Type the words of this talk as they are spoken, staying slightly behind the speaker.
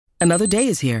Another day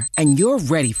is here, and you're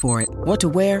ready for it. What to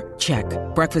wear? Check.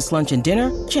 Breakfast, lunch, and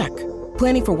dinner? Check.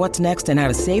 Planning for what's next and how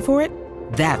to save for it?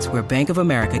 That's where Bank of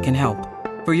America can help.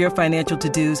 For your financial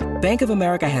to-dos, Bank of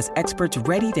America has experts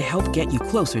ready to help get you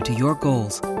closer to your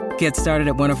goals. Get started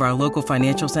at one of our local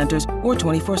financial centers or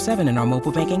 24/7 in our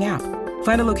mobile banking app.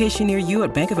 Find a location near you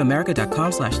at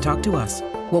bankofamerica.com/talktous.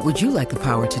 What would you like the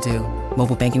power to do?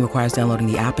 Mobile banking requires downloading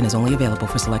the app and is only available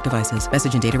for select devices.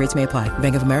 Message and data rates may apply.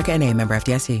 Bank of America N.A., member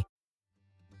FDIC.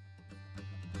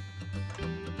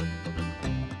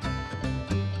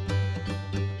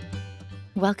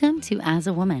 Welcome to As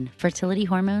a Woman, Fertility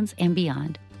Hormones and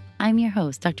Beyond. I'm your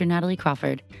host, Dr. Natalie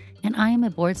Crawford, and I am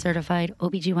a board-certified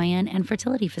OBGYN and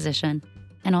fertility physician,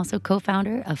 and also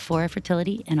co-founder of Fora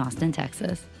Fertility in Austin,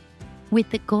 Texas. With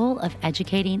the goal of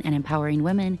educating and empowering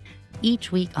women,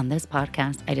 each week on this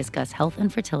podcast, I discuss health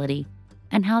and fertility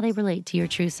and how they relate to your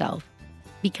true self.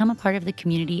 Become a part of the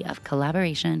community of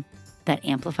collaboration that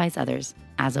amplifies others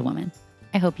as a woman.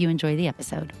 I hope you enjoy the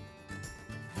episode.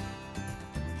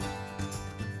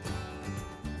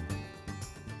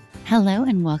 Hello,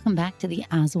 and welcome back to the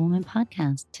As a Woman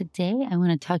podcast. Today, I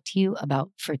want to talk to you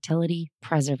about fertility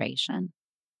preservation.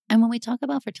 And when we talk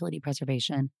about fertility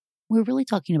preservation, we're really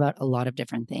talking about a lot of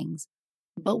different things.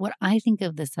 But what I think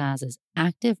of this as is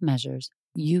active measures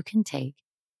you can take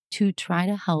to try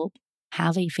to help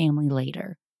have a family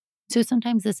later. So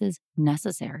sometimes this is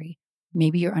necessary.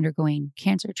 Maybe you're undergoing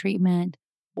cancer treatment,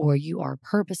 or you are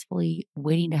purposefully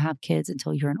waiting to have kids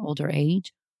until you're an older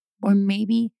age, or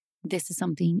maybe this is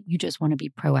something you just want to be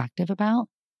proactive about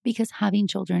because having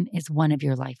children is one of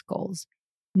your life goals.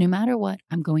 No matter what,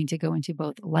 I'm going to go into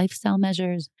both lifestyle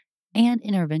measures and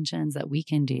interventions that we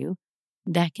can do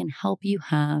that can help you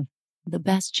have the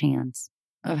best chance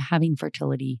of having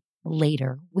fertility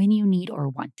later when you need or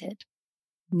want it.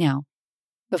 Now,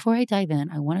 before I dive in,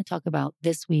 I want to talk about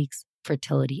this week's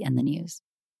fertility in the news.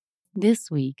 This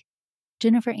week,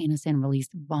 Jennifer Aniston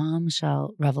released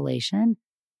bombshell revelation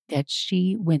that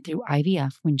she went through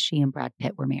IVF when she and Brad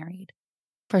Pitt were married.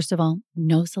 First of all,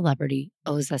 no celebrity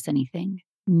owes us anything.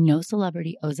 No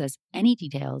celebrity owes us any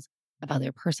details about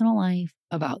their personal life,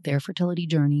 about their fertility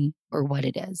journey, or what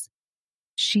it is.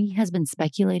 She has been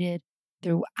speculated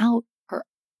throughout her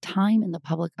time in the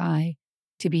public eye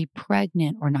to be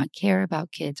pregnant or not care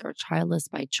about kids or childless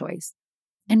by choice.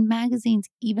 And magazines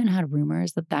even had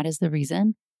rumors that that is the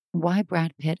reason why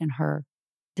Brad Pitt and her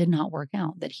did not work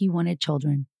out, that he wanted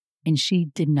children and she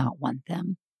did not want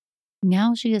them.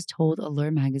 Now she has told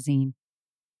Allure magazine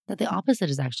that the opposite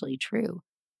is actually true,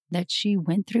 that she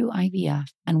went through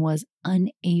IVF and was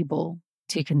unable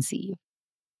to conceive.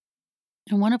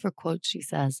 In one of her quotes, she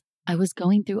says, "I was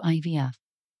going through IVF,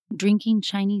 drinking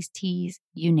Chinese teas,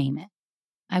 you name it.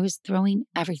 I was throwing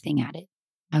everything at it.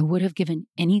 I would have given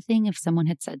anything if someone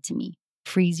had said to me,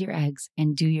 freeze your eggs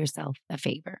and do yourself a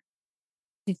favor."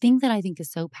 The thing that I think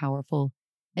is so powerful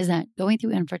is that going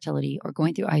through infertility or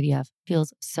going through IVF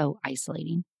feels so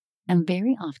isolating. And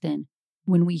very often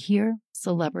when we hear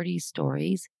celebrity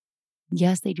stories,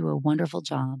 yes, they do a wonderful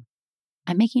job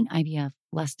at making IVF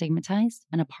less stigmatized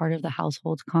and a part of the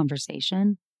household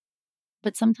conversation.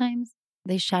 But sometimes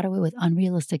they shadow it with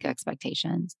unrealistic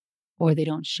expectations, or they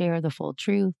don't share the full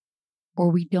truth, or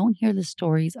we don't hear the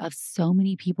stories of so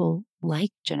many people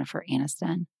like Jennifer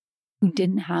Aniston who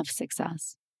didn't have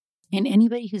success. And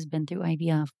anybody who's been through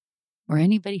IVF or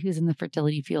anybody who's in the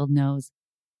fertility field knows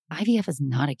IVF is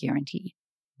not a guarantee.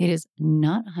 It is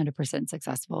not 100%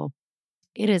 successful.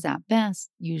 It is at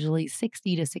best usually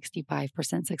 60 to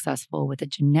 65% successful with a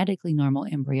genetically normal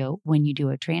embryo when you do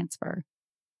a transfer.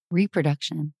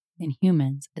 Reproduction in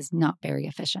humans is not very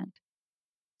efficient.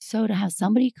 So to have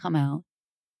somebody come out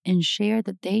and share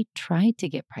that they tried to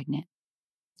get pregnant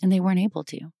and they weren't able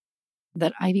to,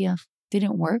 that IVF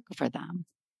didn't work for them.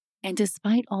 And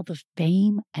despite all the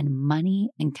fame and money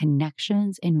and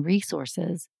connections and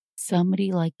resources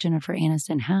somebody like Jennifer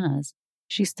Aniston has,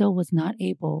 she still was not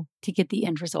able to get the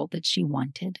end result that she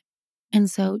wanted. And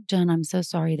so, Jen, I'm so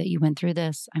sorry that you went through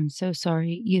this. I'm so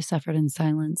sorry you suffered in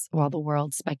silence while the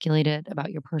world speculated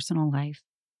about your personal life.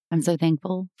 I'm so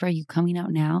thankful for you coming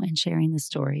out now and sharing this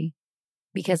story,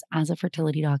 because as a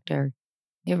fertility doctor,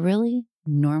 it really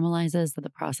normalizes that the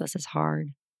process is hard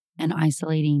and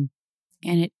isolating,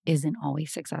 and it isn't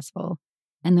always successful.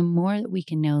 And the more that we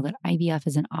can know that IVF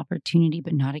is an opportunity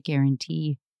but not a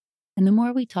guarantee, and the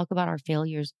more we talk about our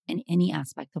failures in any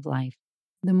aspect of life,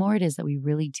 the more it is that we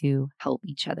really do help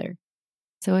each other.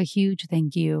 So a huge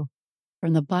thank you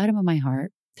from the bottom of my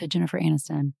heart to Jennifer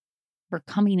Aniston for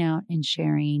coming out and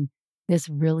sharing this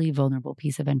really vulnerable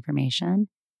piece of information.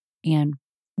 And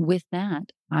with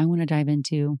that, I want to dive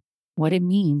into what it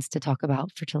means to talk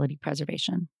about fertility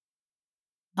preservation.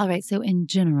 All right, so in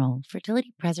general,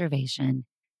 fertility preservation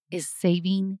is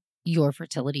saving your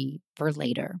fertility for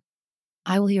later.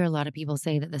 I will hear a lot of people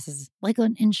say that this is like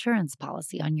an insurance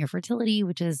policy on your fertility,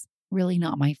 which is really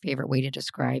not my favorite way to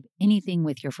describe anything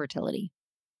with your fertility.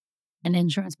 An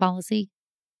insurance policy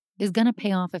is going to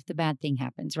pay off if the bad thing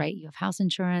happens, right? You have house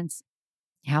insurance,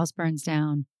 house burns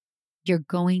down, you're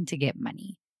going to get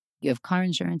money. You have car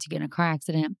insurance, you get in a car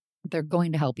accident, they're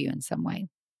going to help you in some way.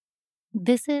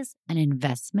 This is an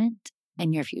investment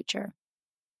in your future.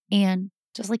 And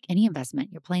just like any investment,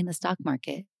 you're playing the stock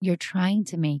market, you're trying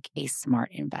to make a smart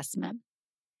investment.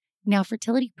 Now,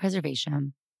 fertility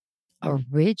preservation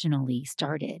originally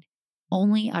started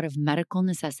only out of medical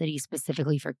necessity,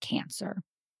 specifically for cancer.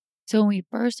 So when we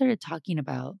first started talking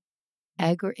about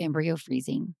egg or embryo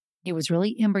freezing, it was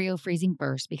really embryo freezing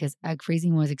first because egg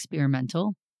freezing was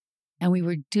experimental. And we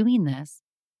were doing this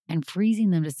and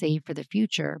freezing them to save for the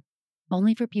future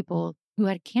only for people who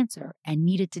had cancer and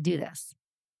needed to do this.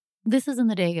 This is in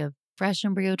the day of fresh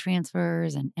embryo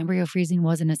transfers, and embryo freezing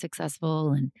wasn't as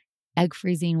successful, and egg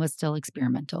freezing was still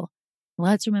experimental.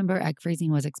 Let's remember egg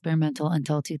freezing was experimental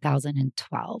until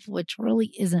 2012, which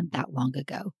really isn't that long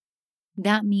ago.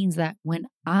 That means that when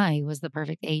I was the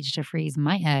perfect age to freeze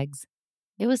my eggs,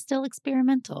 it was still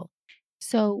experimental.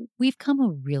 So we've come a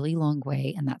really long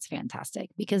way, and that's fantastic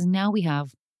because now we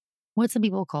have what some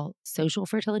people call social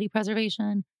fertility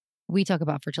preservation. We talk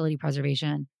about fertility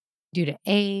preservation due to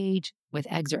age, with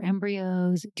eggs or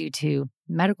embryos, due to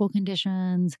medical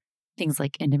conditions, things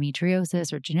like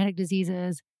endometriosis or genetic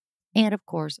diseases, and of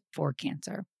course, for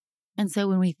cancer. And so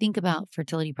when we think about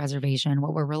fertility preservation,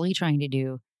 what we're really trying to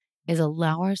do is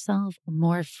allow ourselves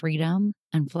more freedom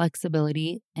and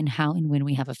flexibility in how and when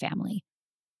we have a family.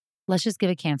 Let's just give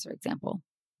a cancer example.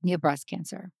 You have breast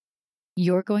cancer.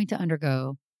 You're going to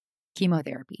undergo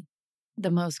chemotherapy.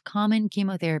 The most common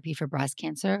chemotherapy for breast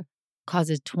cancer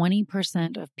causes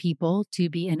 20% of people to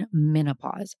be in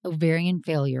menopause, ovarian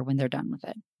failure when they're done with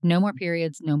it. No more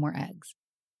periods, no more eggs.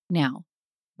 Now,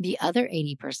 the other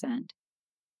 80%,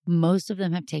 most of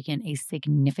them have taken a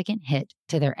significant hit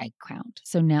to their egg count.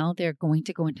 So now they're going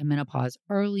to go into menopause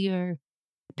earlier,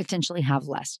 potentially have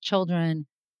less children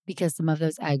because some of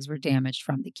those eggs were damaged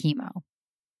from the chemo.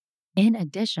 In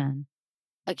addition,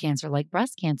 a cancer like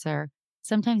breast cancer,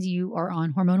 sometimes you are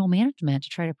on hormonal management to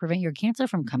try to prevent your cancer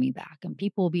from coming back. And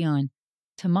people will be on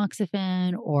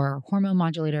tamoxifen or hormone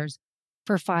modulators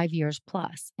for 5 years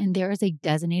plus. And there is a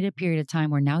designated period of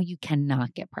time where now you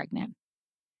cannot get pregnant.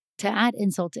 To add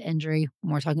insult to injury,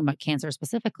 when we're talking about cancer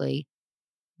specifically,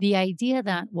 the idea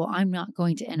that, well, I'm not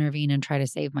going to intervene and try to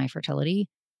save my fertility,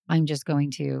 I'm just going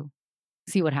to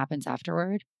see what happens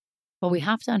afterward. What we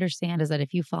have to understand is that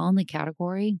if you fall in the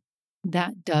category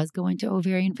that does go into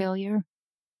ovarian failure,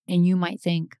 and you might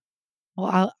think,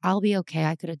 well, I'll be okay.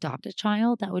 I could adopt a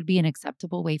child. That would be an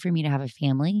acceptable way for me to have a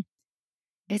family.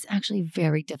 It's actually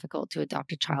very difficult to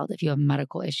adopt a child if you have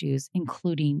medical issues,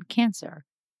 including cancer.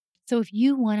 So if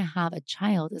you want to have a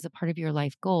child as a part of your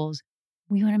life goals,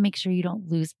 we want to make sure you don't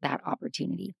lose that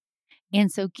opportunity.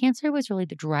 And so cancer was really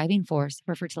the driving force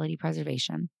for fertility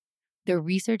preservation. The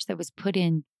research that was put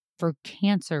in for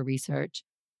cancer research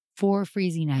for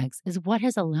freezing eggs is what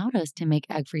has allowed us to make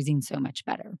egg freezing so much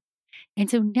better. And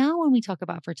so now when we talk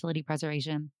about fertility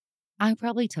preservation, I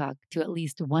probably talk to at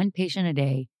least one patient a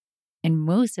day, and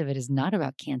most of it is not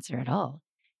about cancer at all.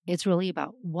 It's really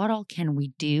about what all can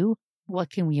we do,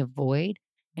 what can we avoid,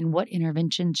 and what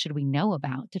interventions should we know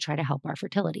about to try to help our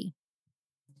fertility.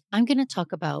 I'm going to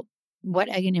talk about what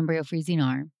egg and embryo freezing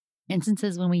are,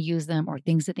 instances when we use them, or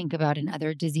things to think about in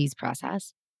other disease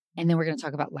process. And then we're going to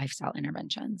talk about lifestyle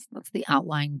interventions. That's the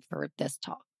outline for this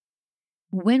talk.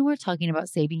 When we're talking about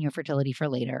saving your fertility for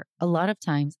later, a lot of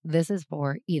times this is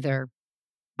for either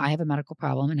I have a medical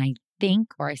problem and I think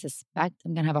or I suspect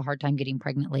I'm going to have a hard time getting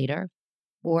pregnant later,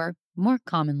 or more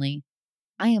commonly,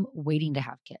 I am waiting to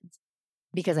have kids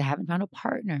because I haven't found a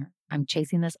partner. I'm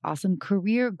chasing this awesome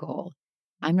career goal.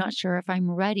 I'm not sure if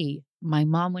I'm ready. My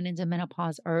mom went into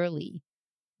menopause early.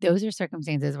 Those are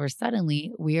circumstances where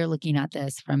suddenly we are looking at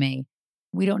this from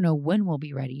we don't know when we'll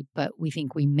be ready, but we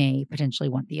think we may potentially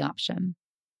want the option.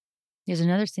 There's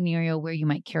another scenario where you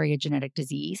might carry a genetic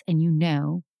disease and you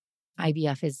know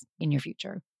IVF is in your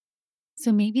future.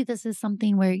 So maybe this is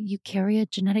something where you carry a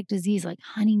genetic disease like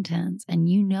Huntington's and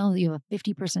you know that you have a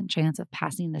 50% chance of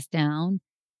passing this down,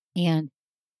 and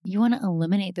you want to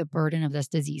eliminate the burden of this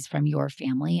disease from your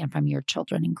family and from your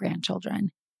children and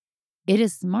grandchildren. It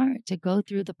is smart to go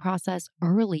through the process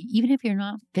early, even if you're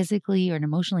not physically or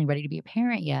emotionally ready to be a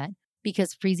parent yet.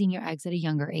 because freezing your eggs at a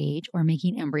younger age or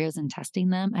making embryos and testing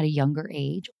them at a younger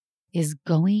age is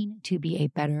going to be a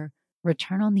better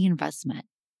return on the investment.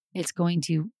 It's going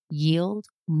to yield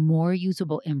more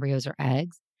usable embryos or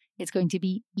eggs. It's going to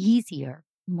be easier.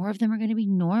 More of them are going to be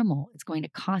normal. It's going to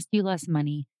cost you less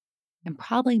money. And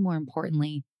probably more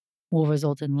importantly, will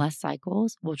result in less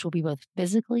cycles, which will be both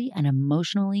physically and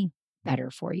emotionally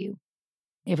better for you.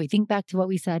 If we think back to what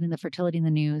we said in the Fertility in the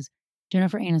News,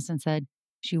 Jennifer Aniston said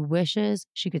she wishes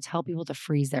she could tell people to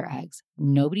freeze their eggs.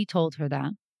 Nobody told her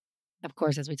that. Of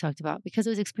course, as we talked about, because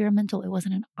it was experimental, it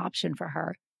wasn't an option for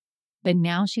her. But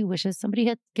now she wishes somebody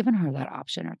had given her that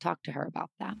option or talked to her about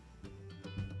that.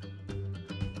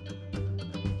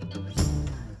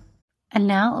 And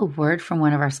now a word from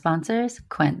one of our sponsors,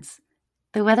 Quince.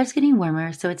 The weather's getting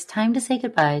warmer, so it's time to say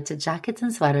goodbye to jackets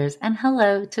and sweaters and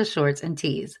hello to shorts and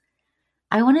tees.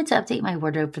 I wanted to update my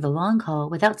wardrobe for the long haul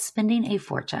without spending a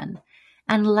fortune,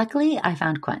 and luckily I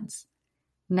found Quince.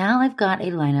 Now I've got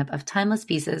a lineup of timeless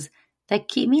pieces that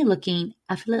keep me looking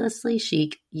effortlessly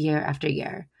chic year after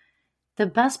year. The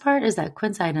best part is that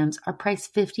Quince items are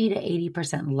priced 50 to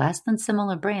 80% less than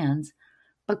similar brands,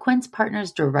 but Quince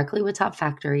partners directly with top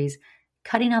factories,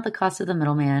 cutting out the cost of the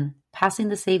middleman, passing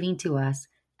the saving to us,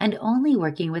 and only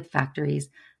working with factories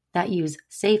that use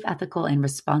safe, ethical, and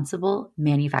responsible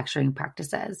manufacturing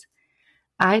practices.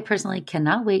 I personally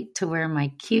cannot wait to wear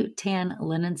my cute tan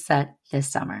linen set this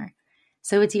summer.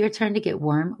 So it's your turn to get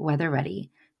warm weather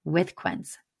ready with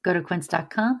Quince. Go to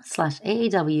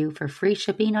quince.com/AAW for free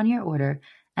shipping on your order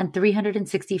and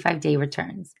 365-day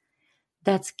returns.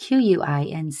 That's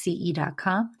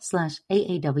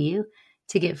QUINCE.com/AAW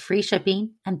to get free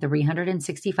shipping and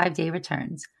 365-day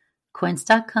returns.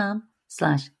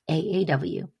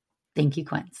 Quince.com/AAW. Thank you,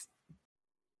 Quince.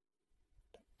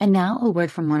 And now a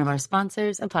word from one of our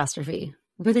sponsors, Apostrophe.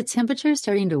 With the temperature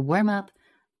starting to warm up,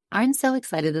 I'm so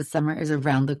excited the summer is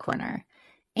around the corner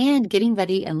and getting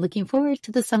ready and looking forward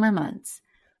to the summer months.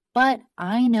 But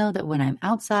I know that when I'm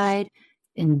outside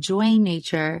enjoying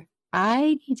nature,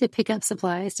 I need to pick up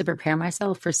supplies to prepare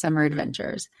myself for summer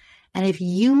adventures. And if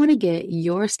you want to get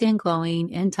your skin glowing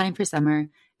in time for summer,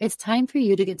 it's time for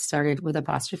you to get started with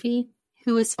Apostrophe,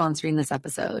 who is sponsoring this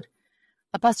episode.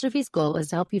 Apostrophe's goal is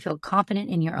to help you feel confident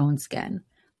in your own skin.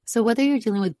 So whether you're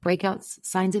dealing with breakouts,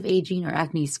 signs of aging, or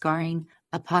acne scarring,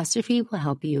 Apostrophe will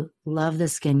help you love the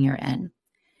skin you're in.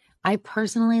 I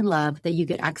personally love that you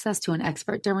get access to an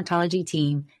expert dermatology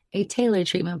team, a tailored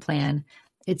treatment plan.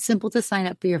 It's simple to sign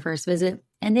up for your first visit,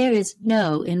 and there is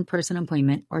no in-person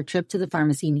appointment or trip to the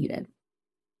pharmacy needed.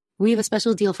 We have a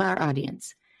special deal for our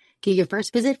audience. Get your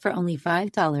first visit for only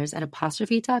 $5 at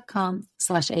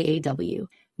apostrophe.com/AAW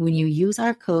when you use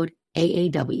our code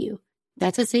AAW.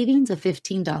 That's a savings of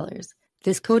 $15.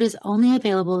 This code is only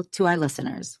available to our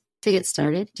listeners. To get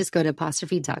started, just go to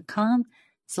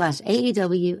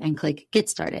apostrophe.com/AAW and click Get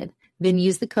Started. Then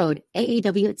use the code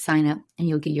AAW at sign up and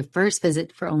you'll get your first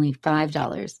visit for only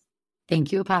 $5.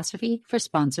 Thank you, Apostrophe, for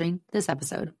sponsoring this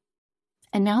episode.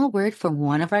 And now a word from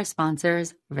one of our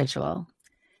sponsors, Ritual.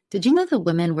 Did you know that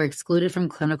women were excluded from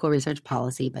clinical research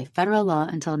policy by federal law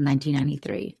until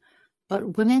 1993?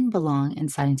 But women belong in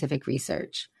scientific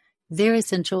research. They're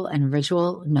essential and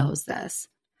Ritual knows this.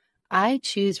 I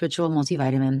choose Ritual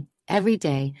multivitamin every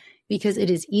day because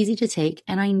it is easy to take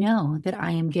and I know that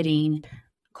I am getting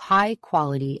high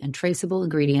quality and traceable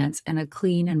ingredients in a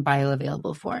clean and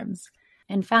bioavailable forms.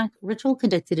 In fact, Ritual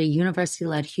conducted a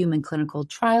university-led human clinical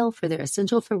trial for their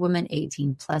Essential for Women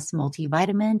 18 Plus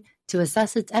multivitamin to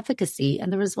assess its efficacy,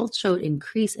 and the results showed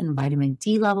increase in vitamin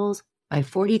D levels by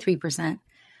 43%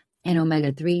 and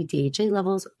omega-3 DHA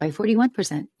levels by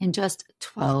 41% in just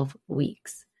 12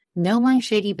 weeks. No more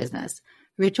shady business.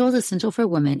 Ritual's Essential for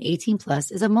Women 18 Plus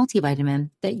is a multivitamin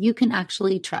that you can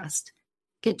actually trust.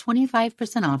 Get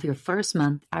 25% off your first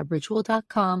month at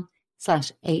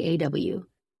ritual.com/AAW.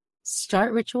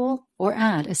 Start Ritual or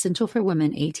add Essential for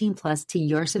Women 18 Plus to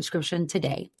your subscription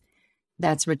today.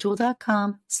 That's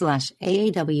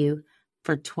ritual.com/AAW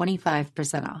for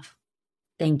 25% off.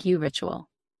 Thank you, Ritual.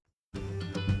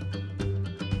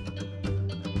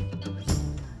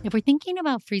 If we're thinking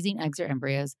about freezing eggs or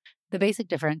embryos, the basic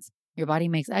difference, your body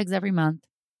makes eggs every month.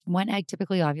 One egg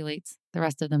typically ovulates, the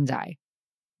rest of them die.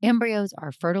 Embryos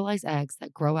are fertilized eggs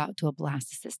that grow out to a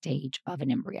blastocyst stage of an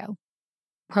embryo.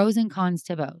 Pros and cons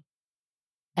to both.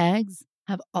 Eggs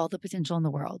have all the potential in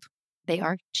the world. They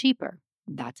are cheaper.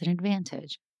 That's an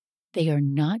advantage. They are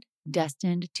not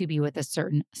destined to be with a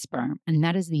certain sperm, and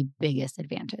that is the biggest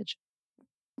advantage.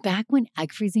 Back when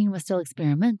egg freezing was still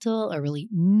experimental or really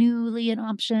newly an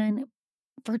option,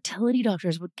 fertility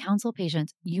doctors would counsel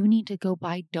patients, you need to go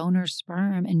buy donor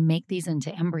sperm and make these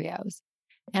into embryos.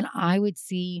 And I would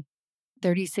see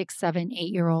 36, 7,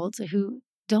 8-year-olds who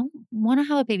don't want to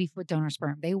have a baby with donor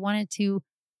sperm. They wanted to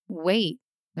wait.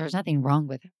 There's nothing wrong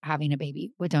with having a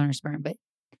baby with donor sperm, but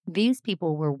these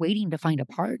people were waiting to find a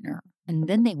partner. And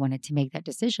then they wanted to make that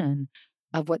decision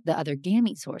of what the other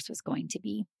gamete source was going to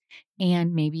be.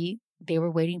 And maybe they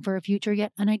were waiting for a future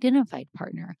yet unidentified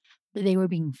partner. But they were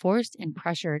being forced and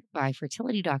pressured by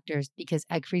fertility doctors because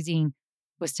egg freezing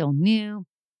was still new.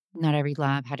 Not every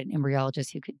lab had an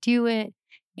embryologist who could do it.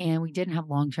 And we didn't have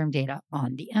long-term data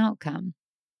on the outcome.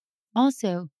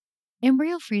 Also,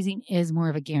 embryo freezing is more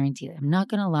of a guarantee. I'm not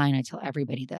going to lie and I tell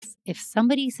everybody this. If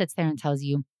somebody sits there and tells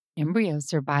you embryos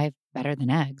survive better than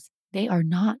eggs, they are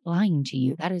not lying to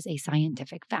you. That is a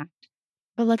scientific fact.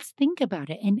 But let's think about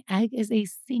it. An egg is a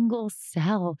single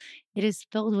cell. It is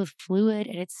filled with fluid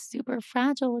and it's super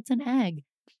fragile. It's an egg.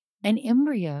 An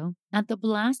embryo at the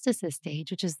blastocyst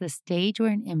stage, which is the stage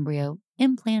where an embryo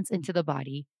implants into the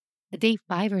body, a day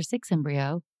 5 or 6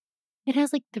 embryo, it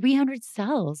has like 300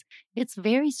 cells. It's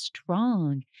very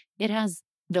strong. It has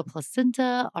the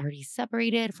placenta already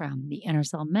separated from the inner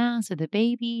cell mass of the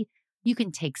baby. You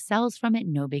can take cells from it,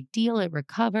 no big deal. It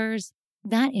recovers.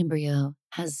 That embryo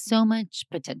has so much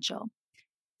potential.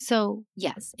 So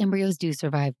yes, embryos do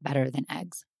survive better than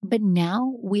eggs, but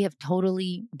now we have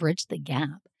totally bridged the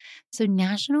gap. So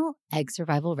national egg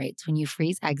survival rates, when you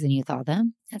freeze eggs and you thaw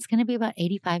them, it's going to be about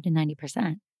 85 to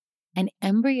 90%. And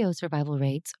embryo survival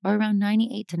rates are around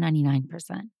 98 to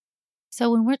 99%.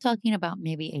 So when we're talking about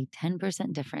maybe a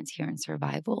 10% difference here in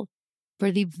survival,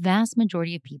 for the vast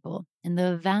majority of people in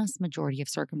the vast majority of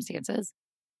circumstances,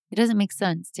 it doesn't make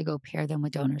sense to go pair them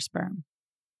with donor sperm.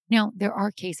 Now, there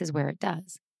are cases where it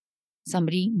does.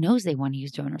 Somebody knows they want to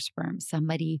use donor sperm,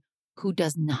 somebody who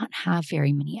does not have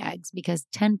very many eggs, because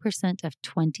 10% of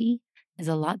 20 is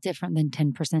a lot different than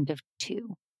 10% of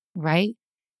 2, right?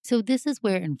 So this is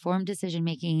where informed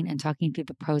decision-making and talking through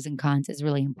the pros and cons is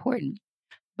really important.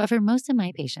 But for most of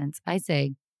my patients, I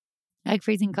say egg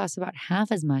freezing costs about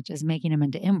half as much as making them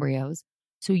into embryos.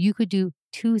 So you could do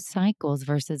 2 cycles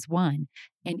versus 1.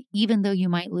 And even though you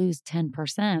might lose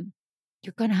 10%,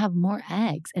 you're going to have more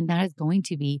eggs. And that is going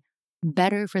to be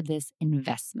better for this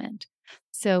investment.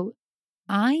 So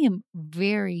I am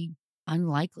very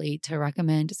unlikely to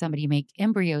recommend somebody make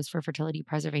embryos for fertility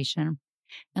preservation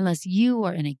unless you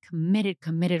are in a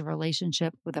committed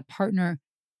relationship with a partner.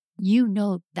 You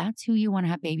know that's who you want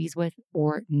to have babies with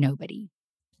or nobody.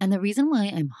 And the reason why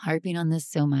I'm harping on this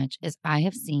so much is I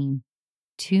have seen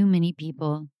too many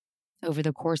people over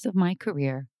the course of my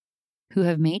career who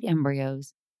have made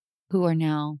embryos who are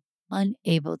now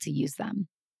unable to use them.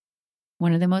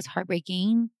 One of the most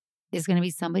heartbreaking is going to be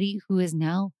somebody who is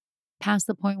now past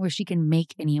the point where she can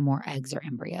make any more eggs or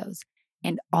embryos.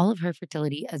 And all of her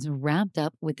fertility is wrapped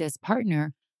up with this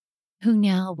partner who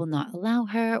now will not allow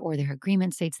her, or their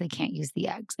agreement states they can't use the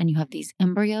eggs. And you have these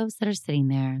embryos that are sitting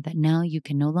there that now you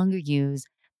can no longer use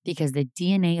because the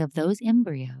DNA of those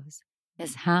embryos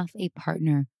is half a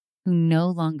partner who no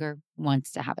longer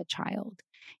wants to have a child.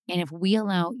 And if we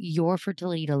allow your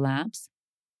fertility to lapse,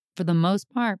 for the most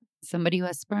part, somebody who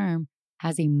has sperm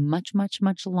has a much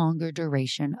longer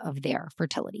duration of their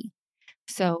fertility.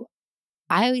 So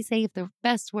I always say, if the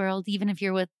best world, even if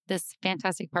you're with this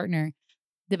fantastic partner,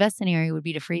 the best scenario would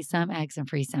be to freeze some eggs and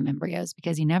freeze some embryos,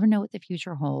 because you never know what the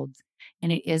future holds.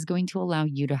 And it is going to allow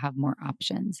you to have more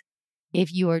options.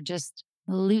 If you are just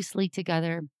loosely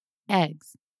together,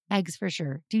 eggs for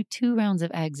sure. Do 2 rounds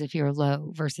of eggs if you're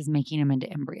low versus making them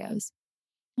into embryos.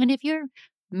 And if you're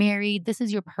married, this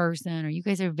is your person, or you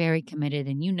guys are very committed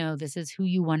and you know this is who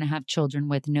you want to have children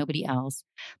with, nobody else,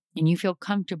 and you feel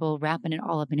comfortable wrapping it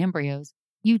all up in embryos,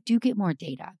 you do get more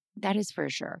data. That is for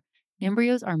sure.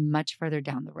 Embryos are much further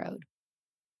down the road.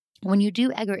 When you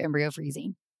do egg or embryo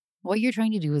freezing, what you're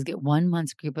trying to do is get 1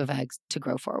 month's group of eggs to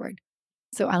grow forward.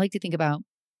 So I like to think about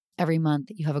every month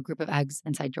you have a group of eggs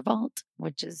inside your vault,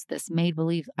 which is this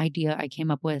made-believe idea I came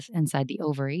up with inside the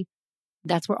ovary.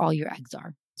 That's where all your eggs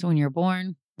are. So when you're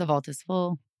born, the vault is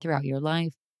full. Throughout your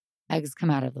life, eggs come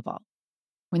out of the vault.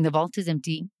 When the vault is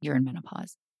empty, you're in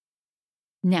menopause.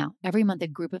 Now, every month a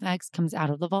group of eggs comes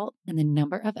out of the vault, and the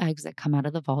number of eggs that come out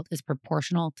of the vault is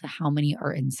proportional to how many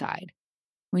are inside.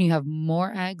 When you have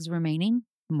more eggs remaining,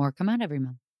 more come out every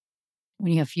month.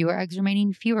 When you have fewer eggs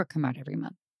remaining, fewer come out every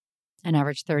month. An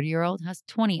average 30-year-old has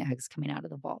 20 eggs coming out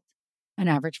of the vault. An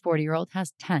average 40-year-old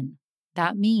has 10.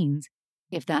 That means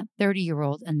if that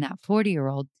 30-year-old and that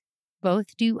 40-year-old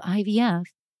both do IVF,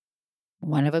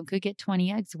 one of them could get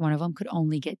 20 eggs, one of them could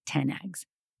only get 10 eggs.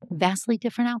 Vastly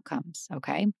different outcomes,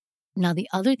 okay? Now, the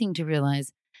other thing to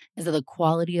realize is that the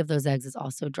quality of those eggs is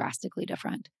also drastically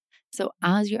different. So,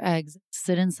 as your eggs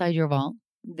sit inside your vault,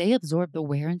 they absorb the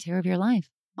wear and tear of your life,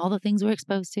 all the things we're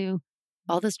exposed to,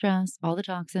 all the stress, all the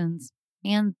toxins,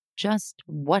 and just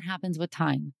what happens with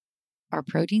time. Our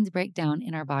proteins break down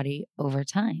in our body over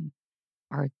time.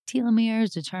 Our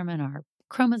telomeres determine our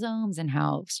chromosomes and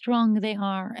how strong they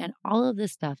are, and all of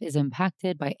this stuff is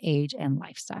impacted by age and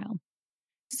lifestyle.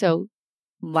 So,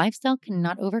 lifestyle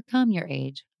cannot overcome your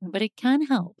age, but it can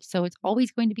help. So, it's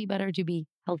always going to be better to be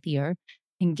healthier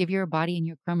and give your body and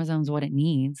your chromosomes what it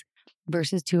needs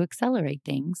versus to accelerate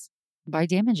things by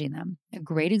damaging them. A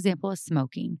great example is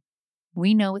smoking.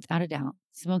 We know without a doubt,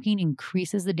 smoking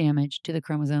increases the damage to the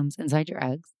chromosomes inside your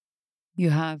eggs. You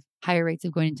have higher rates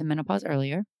of going into menopause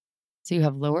earlier. So you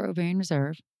have lower ovarian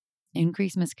reserve,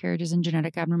 increased miscarriages and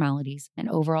genetic abnormalities, and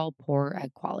overall poorer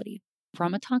egg quality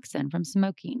from a toxin from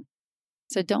smoking.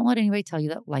 So don't let anybody tell you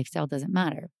that lifestyle doesn't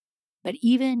matter. But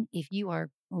even if you are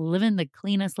living the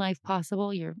cleanest life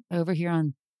possible, you're over here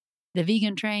on the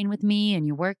vegan train with me and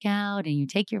you work out and you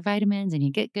take your vitamins and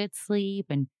you get good sleep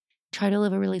and try to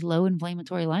live a really low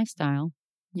inflammatory lifestyle,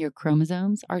 your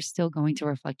chromosomes are still going to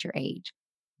reflect your age.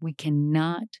 We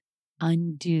cannot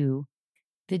undo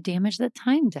the damage that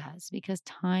time does because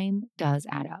time does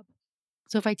add up.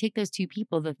 So if I take those two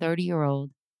people, the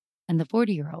 30-year-old and the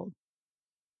 40-year-old,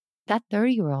 that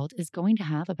 30-year-old is going to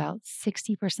have about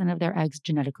 60% of their eggs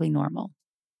genetically normal.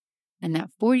 And that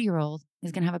 40-year-old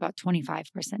is going to have about 25%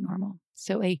 normal.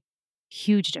 So a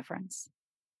huge difference.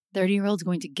 30-year-old is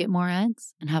going to get more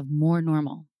eggs and have more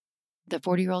normal. The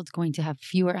 40-year-old is going to have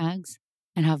fewer eggs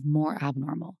and have more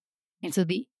abnormal. And so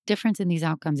the difference in these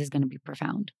outcomes is going to be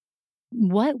profound.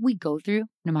 What we go through,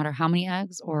 no matter how many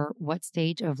eggs or what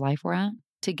stage of life we're at,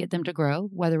 to get them to grow,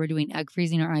 whether we're doing egg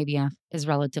freezing or IVF, is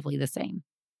relatively the same.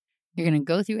 You're going to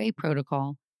go through a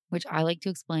protocol, which I like to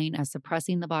explain as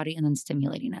suppressing the body and then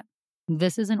stimulating it.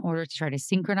 This is in order to try to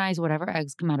synchronize whatever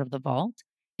eggs come out of the vault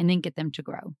and then get them to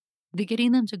grow. The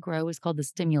getting them to grow is called the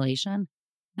stimulation,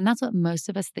 and that's what most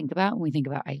of us think about when we think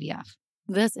about IVF.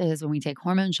 This is when we take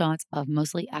hormone shots of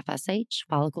mostly FSH,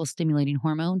 follicle stimulating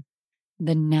hormone,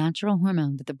 the natural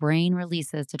hormone that the brain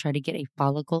releases to try to get a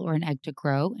follicle or an egg to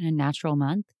grow in a natural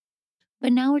month.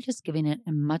 But now we're just giving it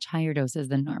in much higher doses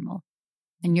than normal.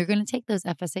 And you're going to take those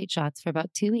FSH shots for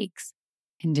about 2 weeks.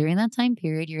 And during that time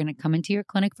period, you're going to come into your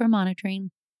clinic for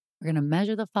monitoring. We're going to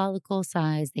measure the follicle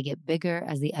size. They get bigger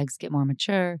as the eggs get more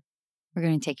mature. We're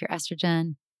going to take your estrogen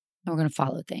and we're going to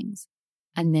follow things.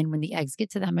 And then when the eggs get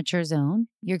to that mature zone,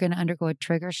 you're going to undergo a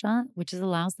trigger shot, which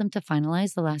allows them to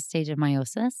finalize the last stage of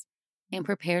meiosis and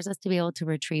prepares us to be able to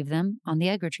retrieve them on the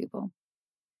egg retrieval.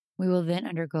 We will then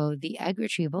undergo the egg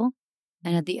retrieval.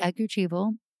 And at the egg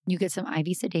retrieval, you get some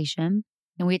IV sedation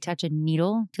and we attach a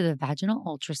needle to the vaginal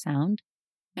ultrasound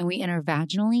and we enter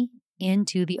vaginally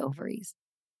into the ovaries.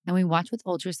 And we watch with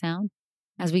ultrasound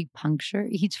as we puncture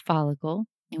each follicle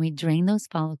and we drain those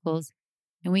follicles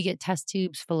and we get test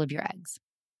tubes full of your eggs.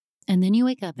 And then you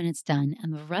wake up and it's done.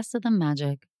 And the rest of the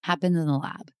magic happens in the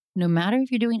lab. No matter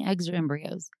if you're doing eggs or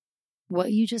embryos,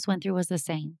 what you just went through was the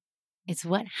same. It's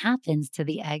what happens to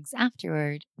the eggs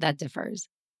afterward that differs.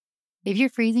 If you're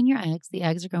freezing your eggs, the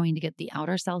eggs are going to get the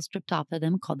outer cell stripped off of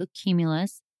them called the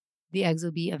cumulus. The eggs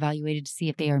will be evaluated to see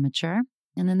if they are mature,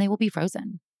 and then they will be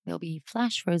frozen. They'll be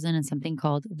flash frozen in something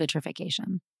called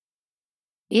vitrification.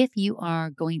 If you are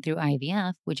going through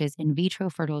IVF, which is in vitro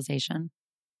fertilization,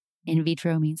 in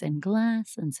vitro means in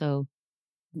glass, and so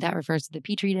that refers to the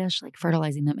petri dish, like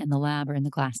fertilizing them in the lab or in the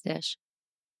glass dish.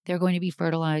 They're going to be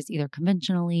fertilized either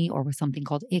conventionally or with something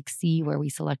called ICSI, where we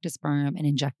select a sperm and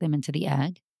inject them into the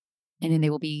egg. And then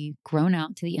they will be grown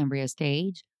out to the embryo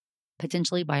stage,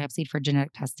 potentially biopsied for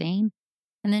genetic testing,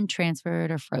 and then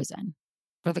transferred or frozen.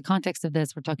 For the context of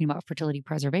this, we're talking about fertility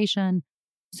preservation.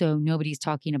 So nobody's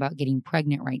talking about getting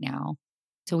pregnant right now.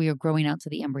 So we are growing out to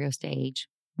the embryo stage,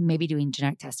 maybe doing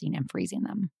genetic testing and freezing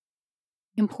them.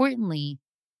 Importantly,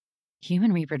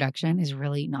 human reproduction is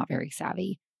really not very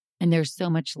savvy. And there's so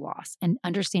much loss, and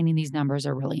understanding these numbers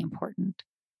are really important.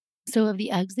 So of the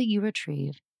eggs that you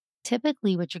retrieve,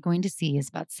 typically what you're going to see is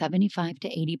about 75 to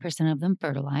 80% of them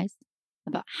fertilize.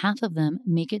 About half of them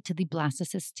make it to the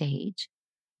blastocyst stage.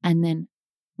 And then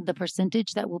the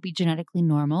percentage that will be genetically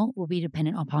normal will be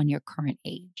dependent upon your current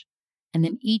age. And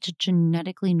then each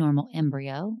genetically normal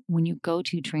embryo, when you go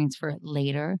to transfer it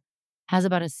later, has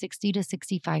about a 60 to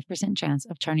 65% chance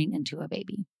of turning into a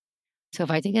baby. So if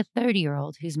I take a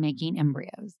 30-year-old who's making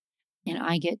embryos and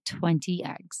I get 20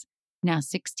 eggs, now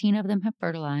 16 of them have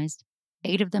fertilized,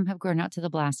 8 of them have grown out to the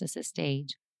blastocyst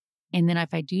stage. And then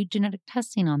if I do genetic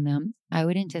testing on them, I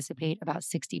would anticipate about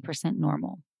 60%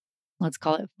 normal. Let's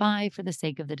call it 5 for the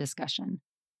sake of the discussion.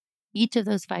 Each of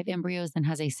those 5 embryos then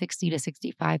has a 60 to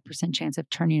 65% chance of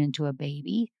turning into a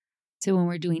baby. So when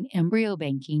we're doing embryo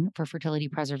banking for fertility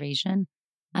preservation,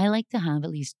 I like to have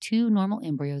at least 2 normal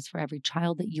embryos for every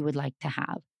child that you would like to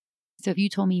have. So if you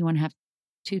told me you want to have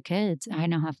 2 kids, I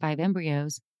now have 5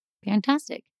 embryos,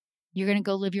 fantastic. You're going to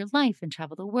go live your life and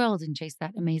travel the world and chase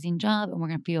that amazing job. And we're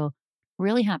going to feel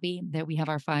really happy that we have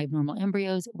our 5 normal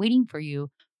embryos waiting for you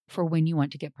for when you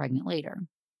want to get pregnant later.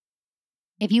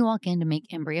 If you walk in to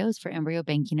make embryos for embryo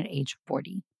banking at age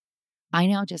 40, I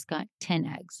now just got 10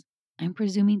 eggs. I'm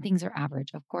presuming things are average.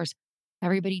 Of course,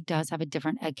 everybody does have a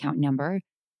different egg count number.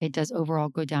 It does overall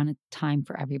go down in time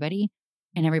for everybody,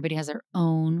 and everybody has their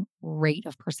own rate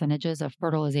of percentages of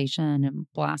fertilization and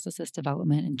blastocyst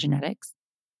development and genetics.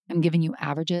 I'm giving you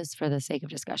averages for the sake of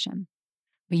discussion.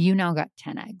 But you now got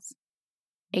 10 eggs.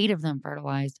 8 of them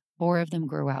fertilized, 4 of them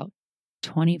grew out.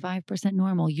 25%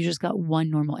 normal. You just got 1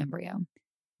 normal embryo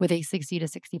with a 60 to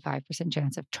 65%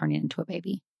 chance of turning into a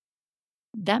baby.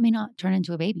 That may not turn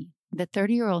into a baby. The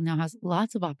 30-year-old now has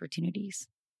lots of opportunities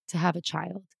to have a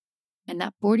child. And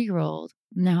that 40-year-old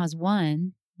now has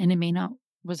 1, and it may not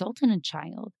result in a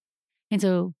child. And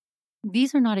so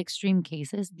these are not extreme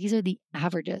cases. These are the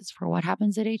averages for what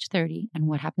happens at age 30 and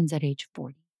what happens at age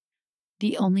 40.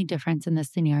 The only difference in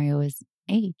this scenario is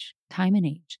age, time and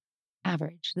age,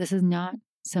 average. This is not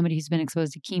somebody who's been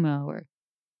exposed to chemo or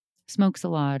smokes a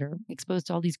lot or exposed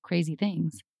to all these crazy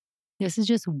things. This is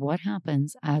just what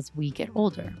happens as we get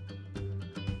older.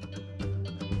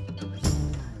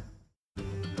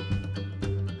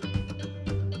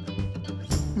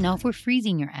 Now, if we're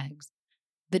freezing your eggs,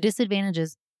 the disadvantage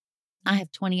is I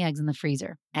have 20 eggs in the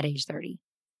freezer at age 30.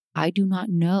 I do not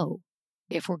know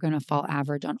if we're going to fall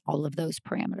average on all of those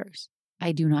parameters.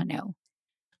 I do not know.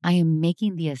 I am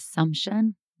making the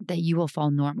assumption that you will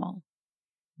fall normal.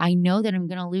 I know that I'm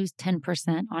going to lose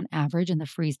 10% on average in the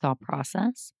freeze-thaw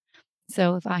process.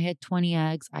 So if I had 20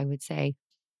 eggs, I would say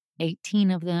 18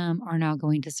 of them are now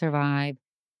going to survive,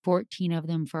 14 of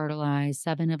them fertilize,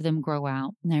 7 of them grow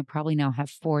out, and I probably now have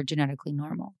 4 genetically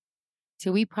normal.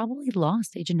 So we probably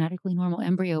lost a genetically normal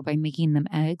embryo by making them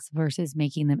eggs versus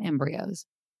making them embryos.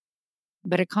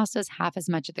 But it cost us half as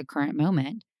much at the current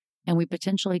moment. And we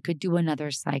potentially could do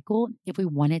another cycle if we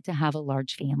wanted to have a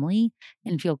large family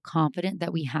and feel confident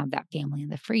that we have that family in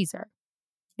the freezer.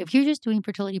 If you're just doing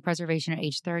fertility preservation at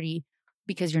age 30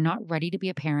 because you're not ready to be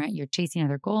a parent, you're chasing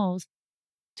other goals,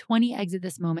 20 eggs at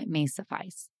this moment may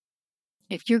suffice.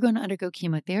 If you're going to undergo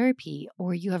chemotherapy,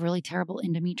 or you have really terrible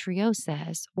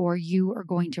endometriosis, or you are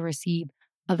going to receive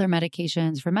other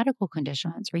medications for medical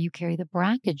conditions, or you carry the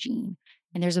BRCA gene,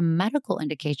 and there's a medical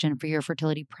indication for your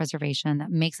fertility preservation that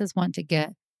makes us want to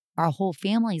get our whole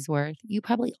family's worth, you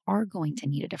probably are going to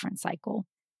need a different cycle.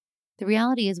 The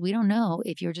reality is we don't know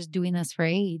if you're just doing this for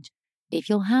age, if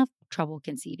you'll have trouble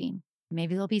conceiving.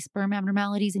 Maybe there'll be sperm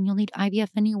abnormalities and you'll need IVF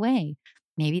anyway.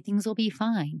 Maybe things will be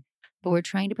fine, but we're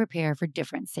trying to prepare for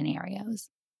different scenarios.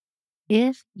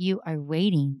 If you are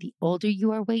waiting, the older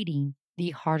you are waiting,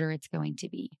 the harder it's going to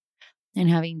be. And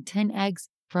having 10 eggs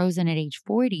frozen at age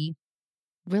 40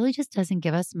 really just doesn't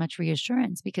give us much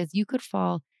reassurance, because you could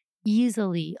fall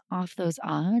easily off those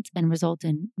odds and result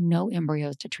in no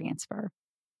embryos to transfer.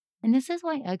 And this is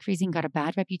why egg freezing got a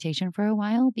bad reputation for a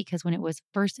while, because when it was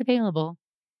first available,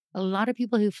 a lot of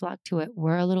people who flocked to it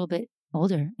were a little bit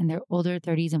older, in their older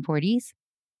 30s and 40s.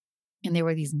 And there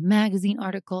were these magazine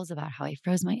articles about how I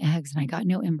froze my eggs and I got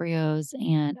no embryos,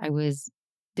 and I was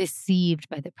deceived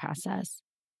by the process.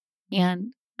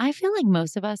 And I feel like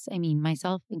most of us, I mean,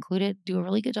 myself included, do a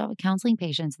really good job of counseling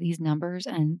patients these numbers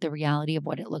and the reality of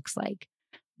what it looks like.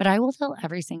 But I will tell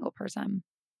every single person,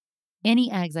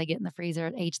 any eggs I get in the freezer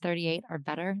at age 38 are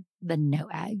better than no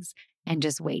eggs and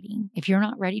just waiting. If you're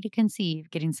not ready to conceive,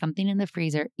 getting something in the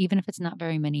freezer, even if it's not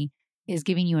very many, is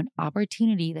giving you an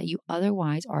opportunity that you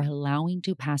otherwise are allowing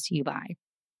to pass you by.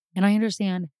 And I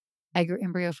understand egg or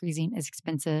embryo freezing is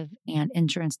expensive and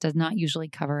insurance does not usually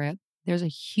cover it. There's a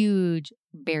huge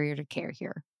barrier to care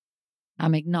here.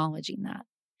 I'm acknowledging that.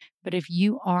 But if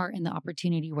you are in the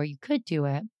opportunity where you could do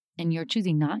it and you're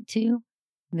choosing not to,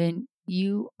 then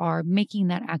you are making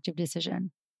that active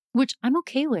decision, which I'm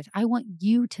okay with. I want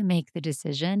you to make the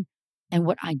decision. And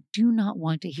what I do not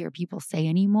want to hear people say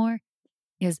anymore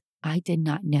is, I did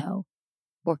not know,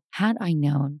 or had I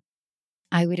known,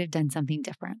 I would have done something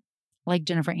different. Like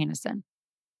Jennifer Aniston.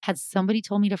 Had somebody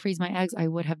told me to freeze my eggs, I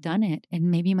would have done it,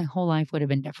 and maybe my whole life would have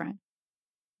been different.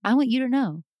 I want you to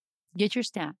know, get your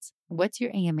stats. What's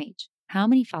your AMH? How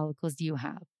many follicles do you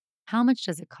have? How much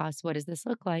does it cost? What does this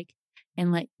look like?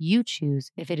 And let you choose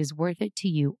if it is worth it to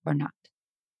you or not.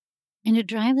 And to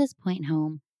drive this point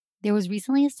home, there was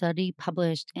recently a study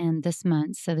published in this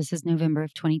month, so this is November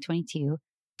of 2022,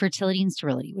 Fertility and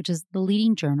Sterility, which is the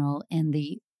leading journal in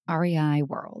the REI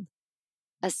world.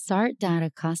 A SART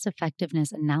data cost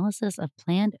effectiveness analysis of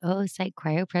planned oocyte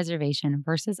cryopreservation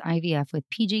versus IVF with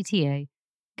PGTA,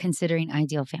 considering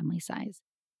ideal family size.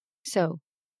 So,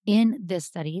 in this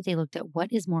study, they looked at what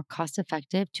is more cost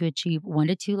effective to achieve 1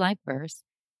 to 2 live births,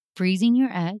 freezing your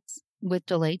eggs with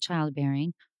delayed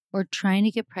childbearing, or trying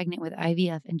to get pregnant with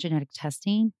IVF and genetic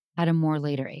testing at a more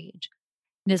later age.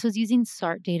 This was using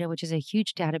SART data, which is a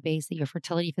huge database that your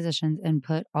fertility physicians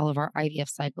input all of our IVF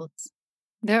cycles.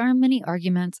 There are many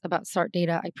arguments about SART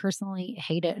data. I personally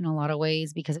hate it in a lot of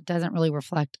ways because it doesn't really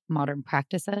reflect modern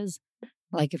practices.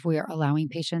 Like if we are allowing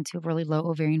patients who have really low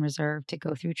ovarian reserve to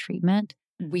go through treatment,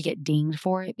 we get dinged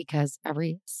for it because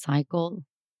every cycle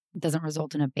doesn't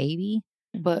result in a baby.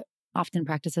 But often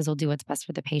practices will do what's best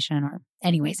for the patient, or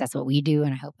anyways, that's what we do.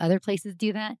 And I hope other places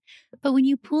do that. But when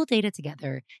you pool data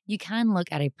together, you can look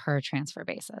at a per transfer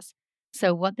basis.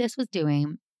 So what this was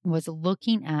doing was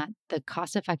looking at the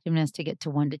cost effectiveness to get to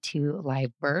 1 to 2 live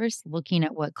births, looking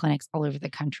at what clinics all over the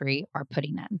country are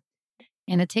putting in.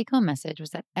 And the take home message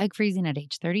was that egg freezing at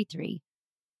age 33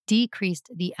 decreased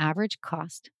the average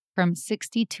cost from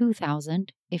 $62,000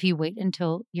 if you wait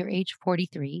until your age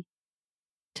 43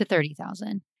 to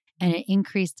 $30,000. And it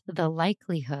increased the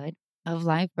likelihood of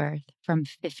live birth from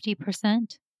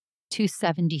 50% to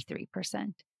 73%.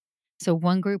 So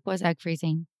one group was egg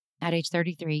freezing at age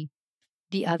 33.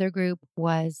 The other group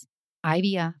was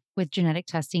IVF with genetic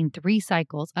testing, 3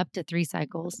 cycles, up to 3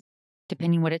 cycles,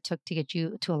 depending what it took to get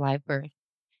you to a live birth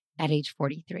at age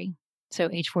 43. So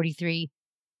age 43,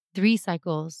 3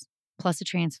 cycles plus a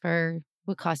transfer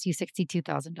would cost you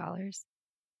 $62,000.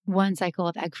 1 cycle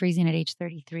of egg freezing at age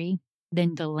 33,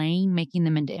 then delaying making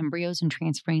them into embryos and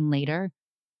transferring later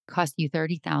cost you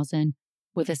 $30,000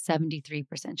 with a 73%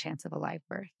 chance of a live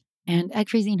birth. And egg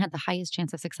freezing had the highest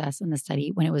chance of success in the study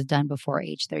when it was done before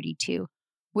age 32,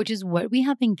 which is what we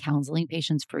have been counseling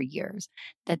patients for years,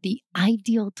 that the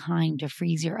ideal time to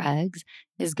freeze your eggs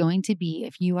is going to be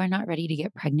if you are not ready to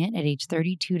get pregnant at age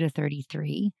 32 to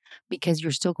 33, because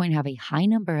you're still going to have a high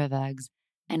number of eggs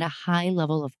and a high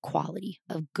level of quality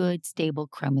of good, stable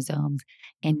chromosomes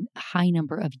and a high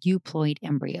number of euploid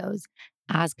embryos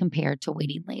as compared to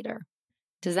waiting later.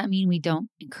 Does that mean we don't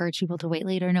encourage people to wait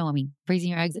later? No, I mean, freezing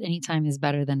your eggs at any time is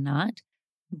better than not.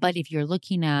 But if you're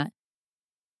looking at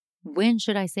when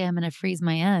should I say I'm going to freeze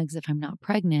my eggs if I'm not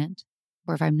pregnant,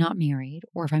 or if I'm not married,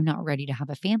 or if I'm not ready to have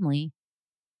a family,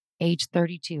 age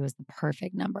 32 is the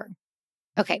perfect number.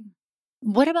 Okay,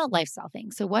 what about lifestyle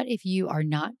things? So what if you are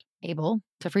not able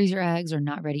to freeze your eggs or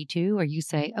not ready to, or you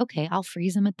say, okay, I'll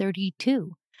freeze them at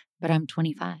 32, but I'm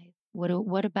 25.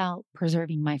 What about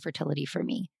preserving my fertility for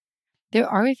me? There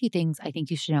are a few things I think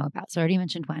you should know about. So I already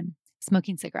mentioned one,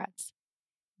 smoking cigarettes.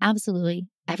 Absolutely.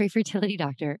 Every fertility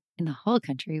doctor in the whole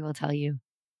country will tell you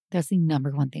that's the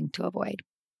number 1 thing to avoid.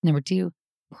 Number 2,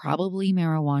 probably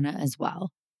marijuana as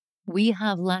well. We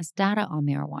have less data on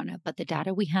marijuana, but the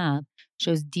data we have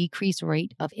shows decreased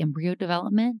rate of embryo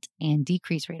development and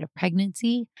decreased rate of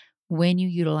pregnancy when you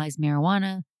utilize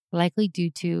marijuana, likely due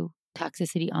to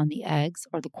toxicity on the eggs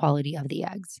or the quality of the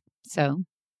eggs. So,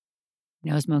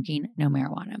 no smoking, no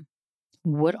marijuana.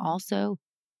 Would also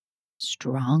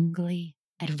strongly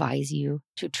advise you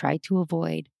to try to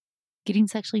avoid getting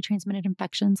sexually transmitted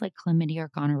infections like chlamydia or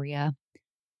gonorrhea.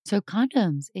 So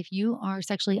condoms, if you are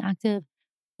sexually active,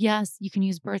 yes, you can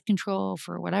use birth control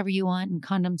for whatever you want, and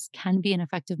condoms can be an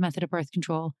effective method of birth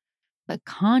control. But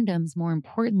condoms, more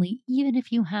importantly, even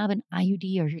if you have an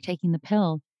IUD or you're taking the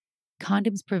pill,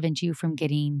 condoms prevent you from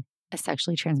getting a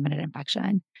sexually transmitted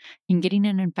infection. And getting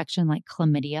an infection like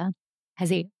chlamydia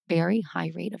has a very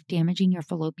high rate of damaging your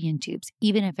fallopian tubes,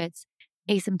 even if it's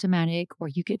asymptomatic or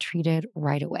you get treated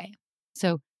right away.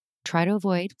 So try to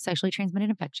avoid sexually transmitted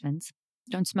infections.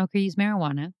 Don't smoke or use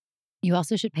marijuana. You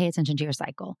also should pay attention to your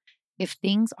cycle. If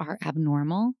things are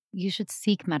abnormal, you should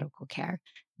seek medical care.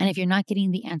 And if you're not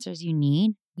getting the answers you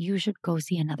need, you should go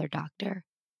see another doctor.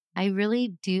 I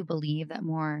really do believe that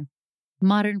more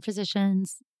modern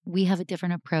physicians, we have a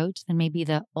different approach than maybe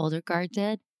the older guard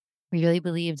did. We really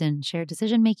believed in shared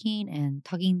decision making and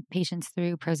talking patients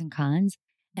through pros and cons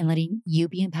and letting you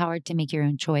be empowered to make your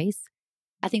own choice.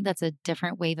 I think that's a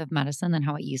different wave of medicine than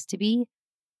how it used to be.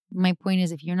 My point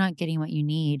is, if you're not getting what you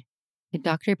need, the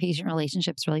doctor-patient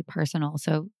relationship is really personal,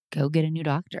 so go get a new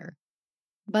doctor.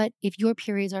 But if your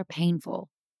periods are painful,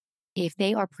 if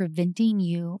they are preventing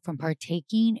you from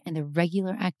partaking in the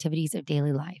regular activities of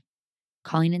daily life,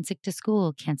 calling in sick to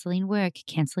school, canceling work,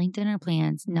 canceling dinner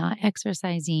plans, not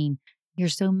exercising, you're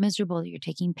so miserable that you're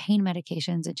taking pain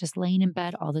medications and just laying in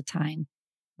bed all the time.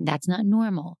 That's not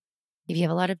normal. If you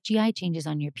have a lot of GI changes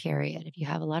on your period, if you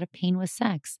have a lot of pain with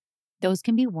sex, those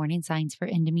can be warning signs for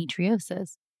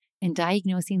endometriosis. And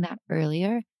diagnosing that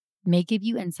earlier may give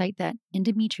you insight that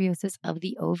endometriosis of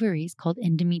the ovaries, called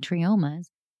endometriomas,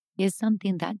 is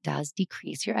something that does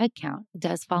decrease your egg count. It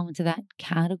does fall into that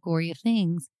category of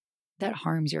things that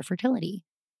harms your fertility.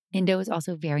 Endo is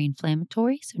also very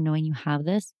inflammatory. So knowing you have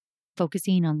this,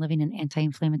 focusing on living an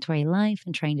anti-inflammatory life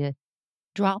and trying to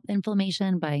drop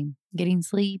inflammation by getting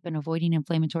sleep and avoiding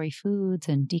inflammatory foods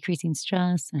and decreasing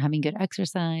stress and having good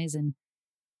exercise. And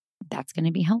that's going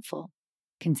to be helpful.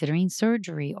 Considering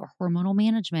surgery or hormonal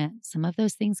management, some of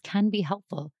those things can be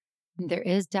helpful. There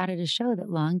is data to show that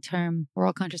long-term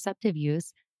oral contraceptive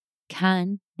use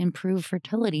can improve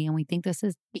fertility. And we think this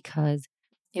is because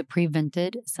it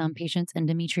prevented some patients'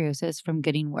 endometriosis from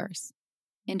getting worse.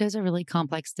 Endo is a really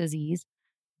complex disease,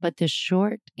 but the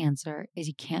short answer is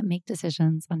you can't make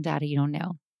decisions on data you don't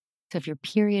know. So if your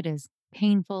period is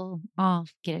painful,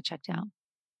 off, get it checked out.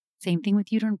 Same thing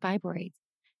with uterine fibroids.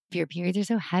 If your periods are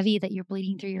so heavy that you're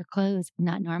bleeding through your clothes,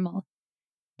 not normal.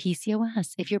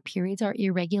 PCOS, if your periods are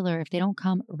irregular, if they don't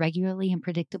come regularly and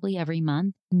predictably every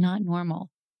month, not normal.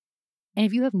 And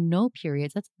if you have no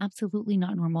periods, that's absolutely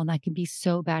not normal. And that can be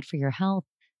so bad for your health,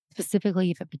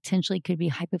 specifically if it potentially could be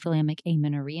hypothalamic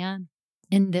amenorrhea.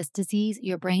 In this disease,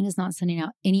 your brain is not sending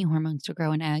out any hormones to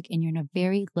grow an egg, and you're in a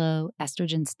very low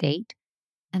estrogen state.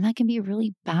 And that can be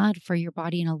really bad for your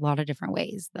body in a lot of different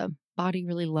ways. The body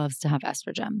really loves to have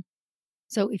estrogen.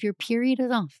 So if your period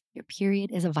is off, your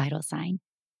period is a vital sign.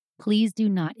 Please do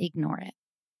not ignore it.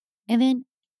 And then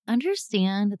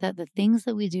understand that the things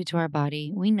that we do to our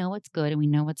body, we know what's good and we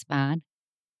know what's bad.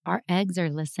 Our eggs are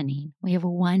listening. We have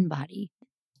one body.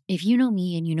 If you know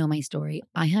me and you know my story,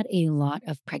 I had a lot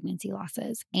of pregnancy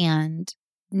losses and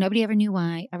nobody ever knew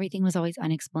why. Everything was always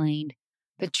unexplained.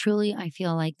 But truly, I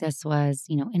feel like this was,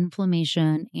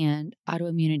 inflammation and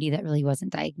autoimmunity that really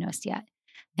wasn't diagnosed yet.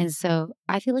 And so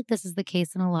I feel like this is the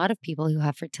case in a lot of people who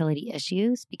have fertility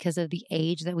issues because of the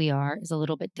age that we are is a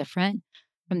little bit different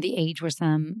from the age where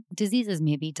some diseases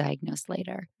may be diagnosed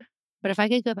later. But if I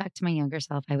could go back to my younger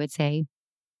self, I would say,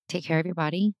 take care of your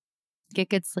body, get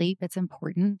good sleep. It's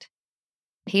important.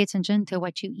 Pay attention to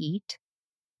what you eat.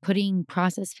 Putting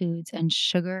processed foods and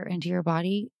sugar into your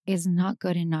body is not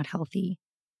good and not healthy.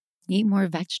 Eat more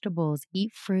vegetables,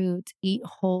 eat fruits, eat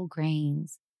whole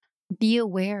grains. Be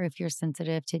aware if you're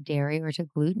sensitive to dairy or to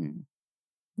gluten.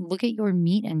 Look at your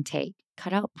meat intake.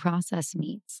 Cut out processed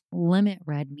meats. Limit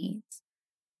red meats.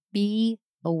 Be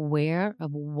aware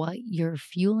of what you're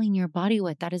fueling your body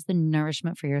with. That is the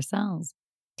nourishment for your cells.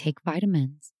 Take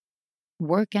vitamins.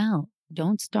 Work out.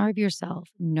 Don't starve yourself.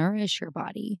 Nourish your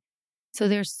body. So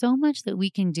there's so much that we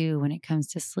can do when it comes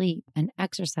to sleep and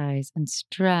exercise and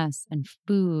stress and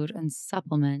food and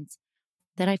supplements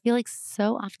that I feel like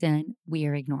so often we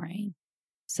are ignoring.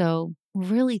 So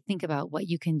really think about what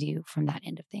you can do from that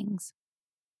end of things.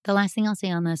 The last thing I'll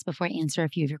say on this before I answer a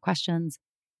few of your questions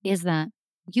is that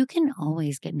you can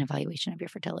always get an evaluation of your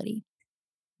fertility.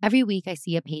 Every week I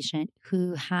see a patient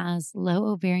who has low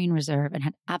ovarian reserve and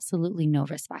had absolutely no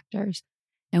risk factors.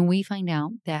 And we find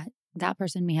out that that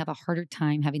person may have a harder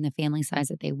time having the family size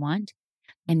that they want,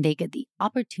 and they get the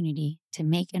opportunity to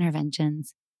make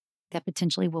interventions that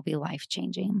potentially will be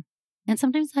life-changing. And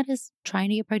sometimes that is trying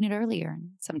to get pregnant earlier.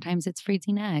 Sometimes it's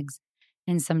freezing eggs.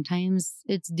 And sometimes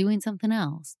it's doing something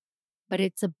else. But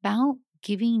it's about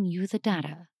giving you the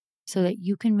data so that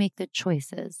you can make the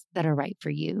choices that are right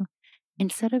for you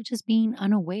instead of just being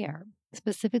unaware.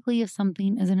 Specifically, if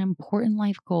something is an important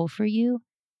life goal for you,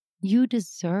 you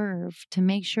deserve to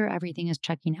make sure everything is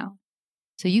checking out.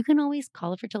 So you can always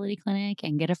call a fertility clinic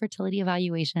and get a fertility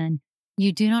evaluation.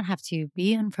 You do not have to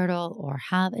be infertile or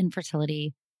have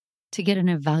infertility to get an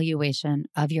evaluation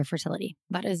of your fertility.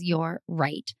 That is your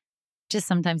right. Just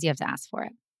sometimes you have to ask for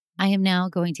it. I am now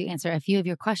going to answer a few of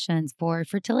your questions for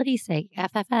Fertility's Sake,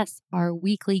 FFS, our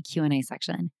weekly Q&A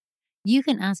section. You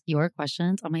can ask your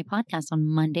questions on my podcast on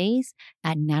Mondays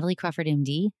at Natalie Crawford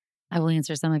MD. I will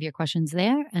answer some of your questions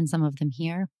there and some of them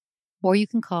here. Or you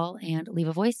can call and leave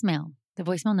a voicemail. The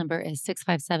voicemail number is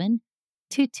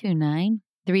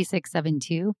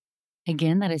 657-229-3672.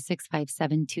 Again, that is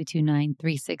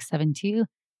 657-229-3672.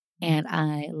 And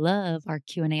I love our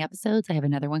Q&A episodes. I have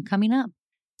another one coming up.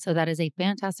 So that is a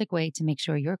fantastic way to make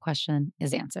sure your question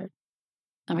is answered.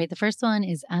 All right, the first one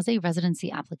is, as a residency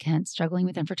applicant struggling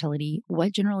with infertility,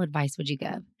 what general advice would you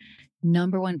give?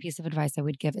 Number one piece of advice I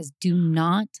would give is do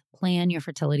not plan your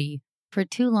fertility For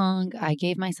too long, I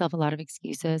gave myself a lot of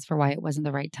excuses for why it wasn't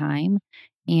the right time.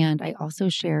 And I also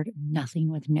shared nothing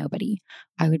with nobody.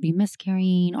 I would be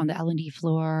miscarrying on the L&D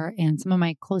floor, and some of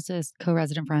my closest co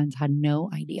resident friends had no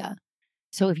idea.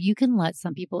 So, if you can let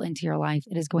some people into your life,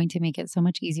 it is going to make it so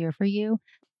much easier for you.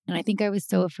 And I think I was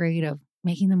so afraid of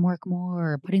making them work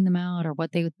more or putting them out or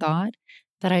what they thought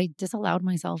that I disallowed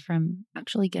myself from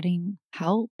actually getting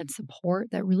help and support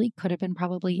that really could have been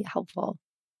probably helpful.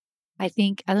 I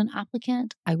think as an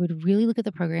applicant, I would really look at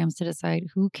the programs to decide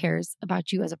who cares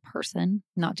about you as a person,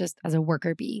 not just as a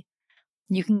worker bee.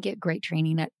 You can get great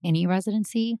training at any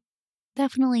residency.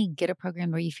 Definitely get a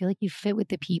program where you feel like you fit with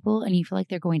the people and you feel like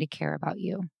they're going to care about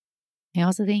you. I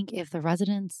also think if the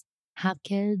residents have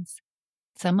kids,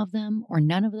 some of them or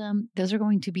none of them, those are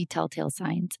going to be telltale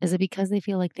signs. Is it because they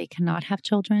feel like they cannot have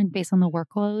children based on the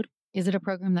workload? Is it a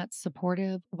program that's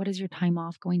supportive? What is your time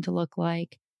off going to look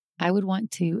like? I would want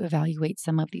to evaluate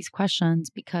some of these questions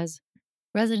because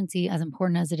residency, as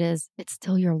important as it is, it's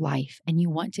still your life and you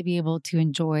want to be able to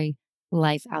enjoy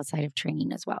life outside of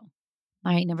training as well.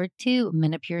 All right, number two,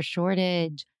 Menopur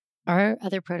shortage. Are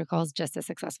other protocols just as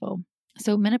successful?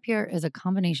 So, Menopur is a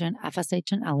combination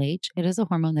FSH and LH. It is a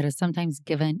hormone that is sometimes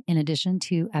given in addition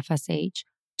to FSH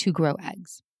to grow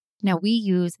eggs. Now, we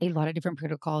use a lot of different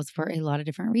protocols for a lot of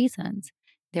different reasons.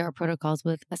 There are protocols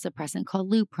with a suppressant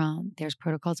called Lupron. There's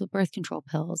protocols with birth control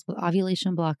pills, with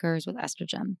ovulation blockers, with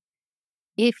estrogen.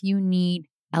 If you need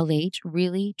LH,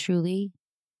 really, truly,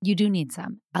 you do need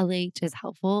some. LH is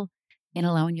helpful in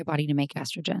allowing your body to make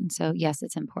estrogen. So, yes,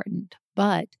 it's important.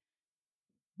 But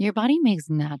your body makes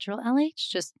natural LH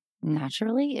just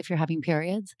naturally if you're having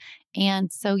periods.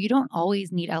 And so you don't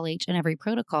always need LH in every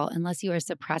protocol unless you are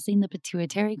suppressing the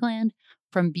pituitary gland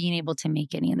from being able to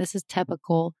make any. And this is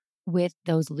typical with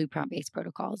those Lupron based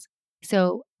protocols.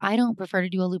 So I don't prefer to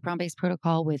do a Lupron based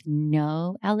protocol with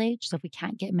no LH. So if we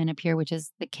can't get Menopur, which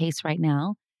is the case right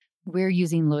now, we're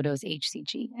using low dose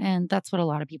HCG. And that's what a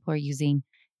lot of people are using.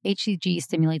 HCG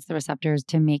stimulates the receptors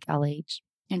to make LH.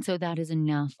 And so that is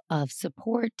enough of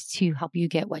support to help you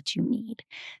get what you need.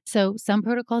 So some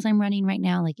protocols I'm running right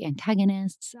now, like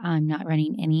antagonists, I'm not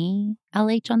running any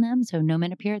LH on them. So no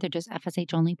Menopur, they're just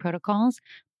FSH only protocols.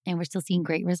 And we're still seeing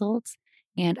great results.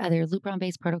 And other Lupron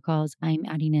based protocols, I'm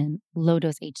adding in low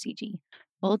dose HCG.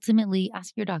 Ultimately,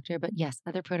 ask your doctor, but yes,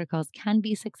 other protocols can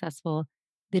be successful.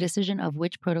 The decision of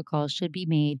which protocol should be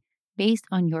made based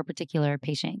on your particular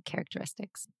patient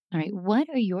characteristics. All right, what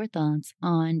are your thoughts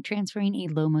on transferring a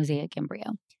low mosaic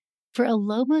embryo? For a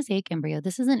low mosaic embryo,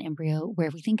 this is an embryo where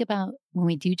if we think about when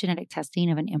we do genetic testing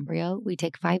of an embryo, we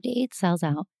take 5 to 8 cells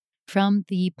out from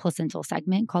the placental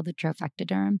segment called the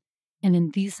trophectoderm, and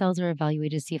then these cells are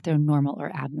evaluated to see if they're normal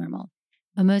or abnormal.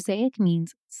 A mosaic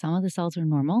means some of the cells are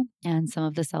normal and some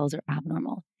of the cells are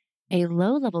abnormal. A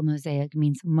low level mosaic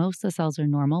means most of the cells are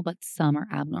normal, but some are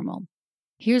abnormal.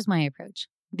 Here's my approach.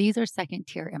 These are second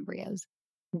tier embryos.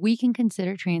 We can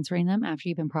consider transferring them after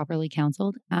you've been properly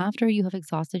counseled, after you have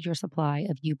exhausted your supply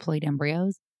of euploid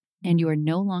embryos, and you are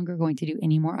no longer going to do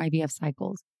any more IVF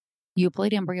cycles.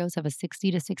 Euploid embryos have a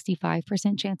 60 to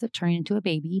 65% chance of turning into a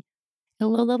baby. A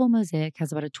low level mosaic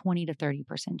has about a 20 to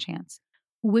 30% chance,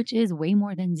 which is way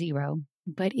more than zero,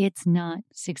 but it's not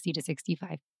 60 to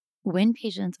 65. When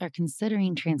patients are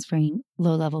considering transferring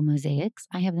low level mosaics,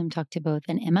 I have them talk to both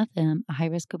an MFM, a high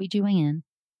risk OBGYN,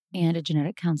 and a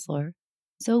genetic counselor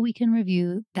so we can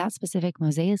review that specific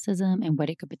mosaicism and what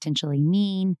it could potentially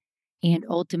mean, and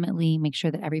ultimately make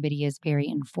sure that everybody is very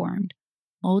informed.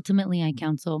 Ultimately, I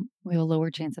counsel we have a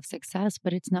lower chance of success,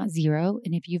 but it's not zero.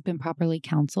 And if you've been properly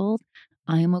counseled,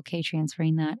 I am okay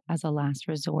transferring that as a last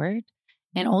resort.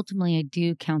 And ultimately, I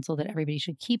do counsel that everybody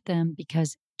should keep them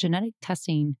because genetic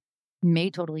testing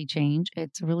may totally change.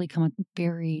 It's really come a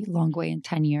very long way in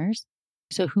 10 years.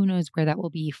 So who knows where that will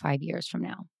be 5 years from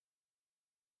now.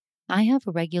 I have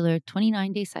regular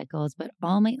 29-day cycles, but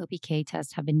all my OPK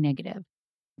tests have been negative.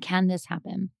 Can this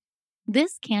happen?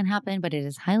 This can happen, but it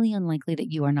is highly unlikely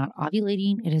that you are not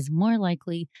ovulating. It is more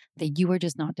likely that you are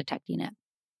just not detecting it.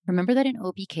 Remember that an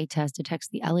OPK test detects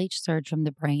the LH surge from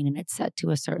the brain and it's set to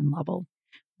a certain level.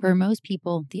 For most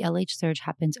people, the LH surge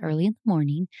happens early in the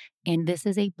morning, and this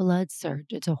is a blood surge.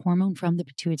 It's a hormone from the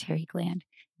pituitary gland.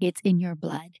 It's in your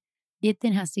blood. It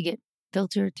then has to get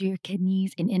filtered through your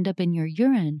kidneys and end up in your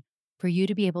urine for you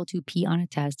to be able to pee on a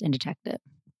test and detect it.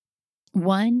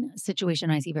 One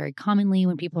situation I see very commonly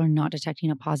when people are not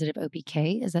detecting a positive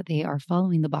OPK is that they are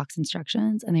following the box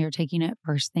instructions and they are taking it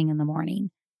first thing in the morning.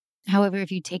 However,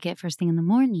 if you take it first thing in the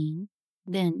morning,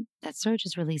 then that surge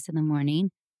is released in the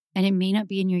morning and it may not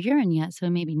be in your urine yet, so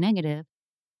it may be negative.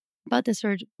 but the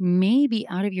surge may be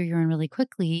out of your urine really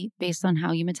quickly based on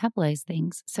how you metabolize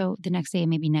things. So the next day it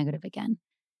may be negative again.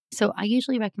 So I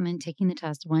usually recommend taking the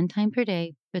test one time per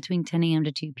day between 10 a.m.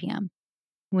 to 2 p.m.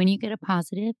 When you get a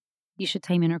positive, you should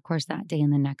time intercourse that day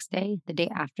and the next day. The day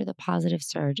after the positive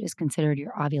surge is considered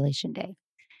your ovulation day.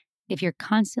 If you're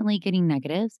constantly getting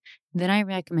negatives, then I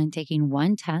recommend taking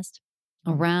one test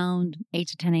around 8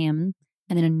 to 10 a.m.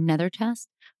 and then another test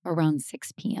around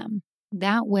 6 p.m.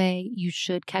 That way, you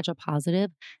should catch a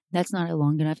positive. That's not a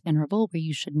long enough interval where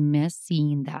you should miss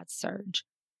seeing that surge.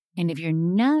 And if you're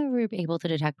never able to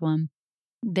detect one,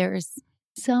 there's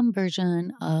some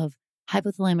version of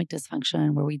hypothalamic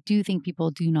dysfunction where we do think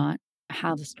people do not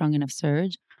have a strong enough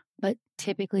surge, but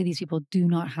typically these people do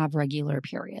not have regular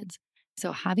periods.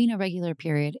 So having a regular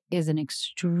period is an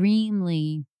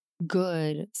extremely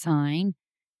good sign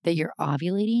that you're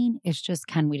ovulating. It's just,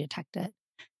 can we detect it?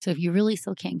 So if you really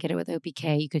still can't get it with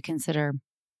OPK, you could consider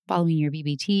following your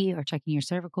BBT or checking your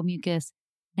cervical mucus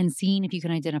and seeing if you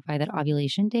can identify that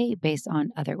ovulation date based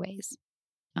on other ways.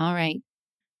 All right.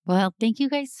 Well, thank you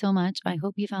guys so much. I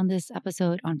hope you found this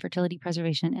episode on fertility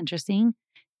preservation interesting,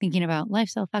 thinking about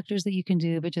lifestyle factors that you can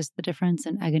do, but just the difference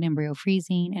in egg and embryo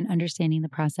freezing and understanding the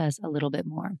process a little bit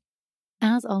more.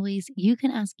 As always, you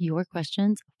can ask your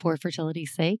questions for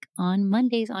fertility's sake on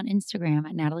Mondays on Instagram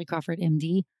at Natalie Crawford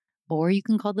MD, or you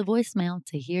can call the voicemail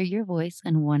to hear your voice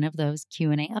in one of those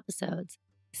Q&A episodes,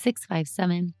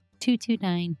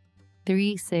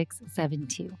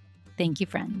 657-229-3672. Thank you,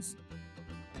 friends.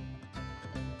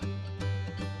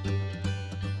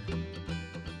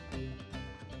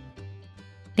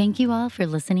 Thank you all for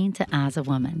listening to As a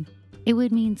Woman. It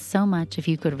would mean so much if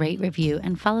you could rate, review,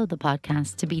 and follow the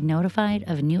podcast to be notified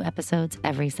of new episodes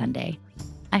every Sunday.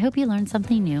 I hope you learned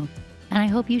something new, and I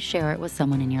hope you share it with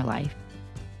someone in your life.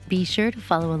 Be sure to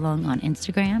follow along on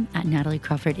Instagram at Natalie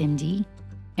Crawford MD,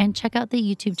 and check out the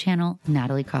YouTube channel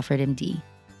Natalie Crawford MD.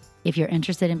 If you're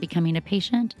interested in becoming a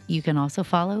patient, you can also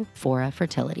follow Fora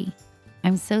Fertility.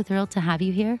 I'm so thrilled to have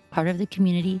you here, part of the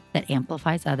community that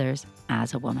amplifies others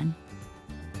as a woman.